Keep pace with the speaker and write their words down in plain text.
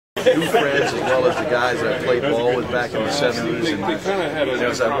new friends as well as the guys that I played ball with back in the 70s. And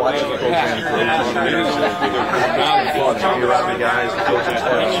as I watched the program for 18 years, fun to be around the guys, the coaching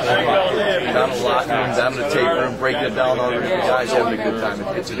staff, down the locker room, down in the tape room, breaking it down on the guys, having a good time.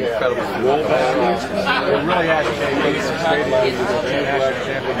 It's an incredible feeling. It really has changed. National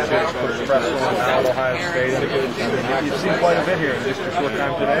championships, put a press on out Ohio State. You've seen quite a bit here in just a short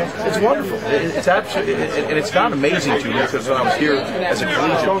time today. It's wonderful. It's absolutely, and it's not amazing to me because when I was here as a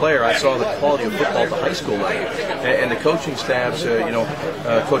collegiate player, I saw the quality of football at the high school level, and the coaching staffs,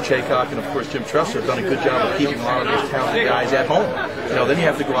 Coach Haycock and of course Jim Trust have done a good job of keeping a lot of those talented guys at home. Then you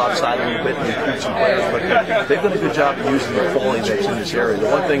have to go outside a little bit and recruit some players, but they've done a good job of using the quality that's in this area. The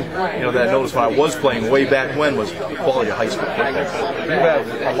one thing that I noticed when I was playing way back when was the quality of high school football. You have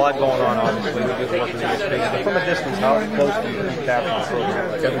a lot going on, obviously, with this work with ESPN. But from a distance, how close do you keep tabs on the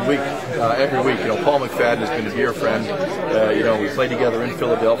program? Every week. Paul McFadden has been a dear friend. We played together in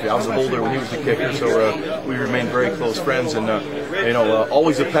Philadelphia. I was a Boulder when he was the kicker, so we remained very close friends. And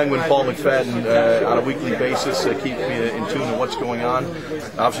always a Penguin, Paul McFadden, on a weekly basis, keeps me in tune to what's going on.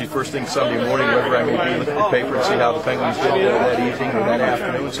 Obviously, first thing Sunday morning, wherever I may be, look at the paper and see how the Penguins did that evening or that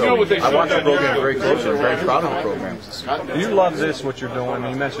afternoon. So I watch the program very closely. I'm very proud of the program. Do you love this, what you're doing?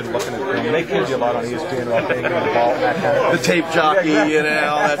 You mentioned looking at film. They kid you a lot on ESPN about taking the ball and that kind of thing. The tape jockey,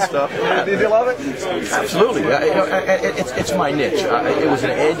 all that stuff. Did you love it? Absolutely. It's my niche. It was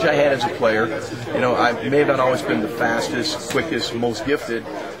an edge I had as a player. I may have not always been the fastest, quickest, most gifted,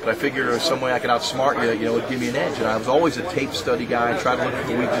 but I figured there was some way I could outsmart you, it would give me an edge. And I was always a tape study guy, try to look for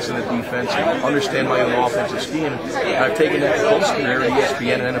the weakness in the defense, understand my own offensive scheme. And I've taken that close career to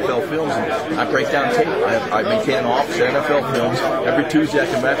ESPN and NFL Films, and I break down tape. I maintain an office at NFL Films. Every Tuesday I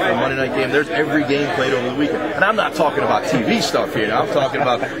come back for a Monday night game. There's every game played over the weekend. And I'm not talking about TV stuff here. I'm talking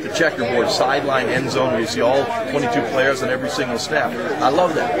about the checkerboard, sideline, end zone, where you see all 22 players on every single snap. I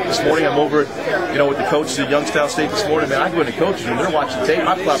love that. This morning I'm over at, with the coaches at Youngstown State this morning. Man, I go in the coaches room, they're watching tape.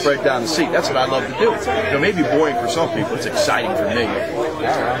 I plop right down the seat. That's what I love to do. It may be boring for some people. It's exciting for me.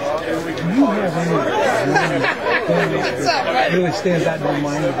 Do you have any that really stands out in your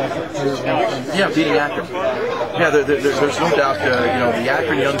mind about the players? Yeah, beating Akron. Yeah, there's no doubt. The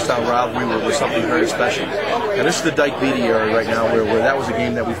Akron-Youngstown rivalry was something very special. And this is the Dyke Beatty era right now, where that was a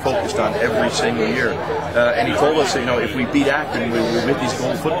game that we focused on every single year. And he told us, if we beat Akron, we hit these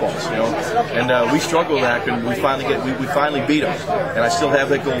gold footballs. And we struggled with Akron. We finally beat them. And I still have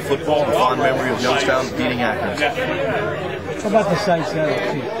that gold football, the fond memory of Youngstown beating Akron. How about the side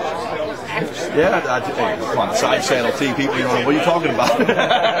saddle team? Yeah, come on, side saddle tee. People, what are you talking about? In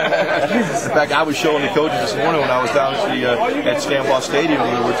fact, I was showing the coaches this morning when I was down at Stambaugh Stadium.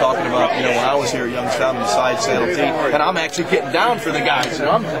 We were talking about, when I was here at Youngstown, the side saddle tee, and I'm actually getting down for the guys.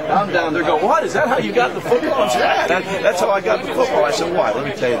 I'm down there going, what? Is that how you got the football? I said, that's how I got the football. I said, why? Let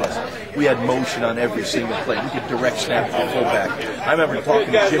me tell you this. We had motion on every single play. We could direct snap to the fullback. I remember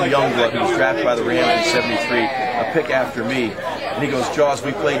talking to Jim Youngblood, who was drafted by the Rams in '73, a pick after me. And he goes, Jaws,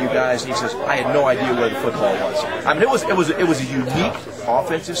 we played you guys. And he says, I had no idea where the football was. I mean, it was a unique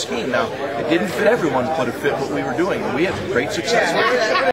offensive scheme. Now, it didn't fit everyone, but it fit what we were doing. And we had great success with it.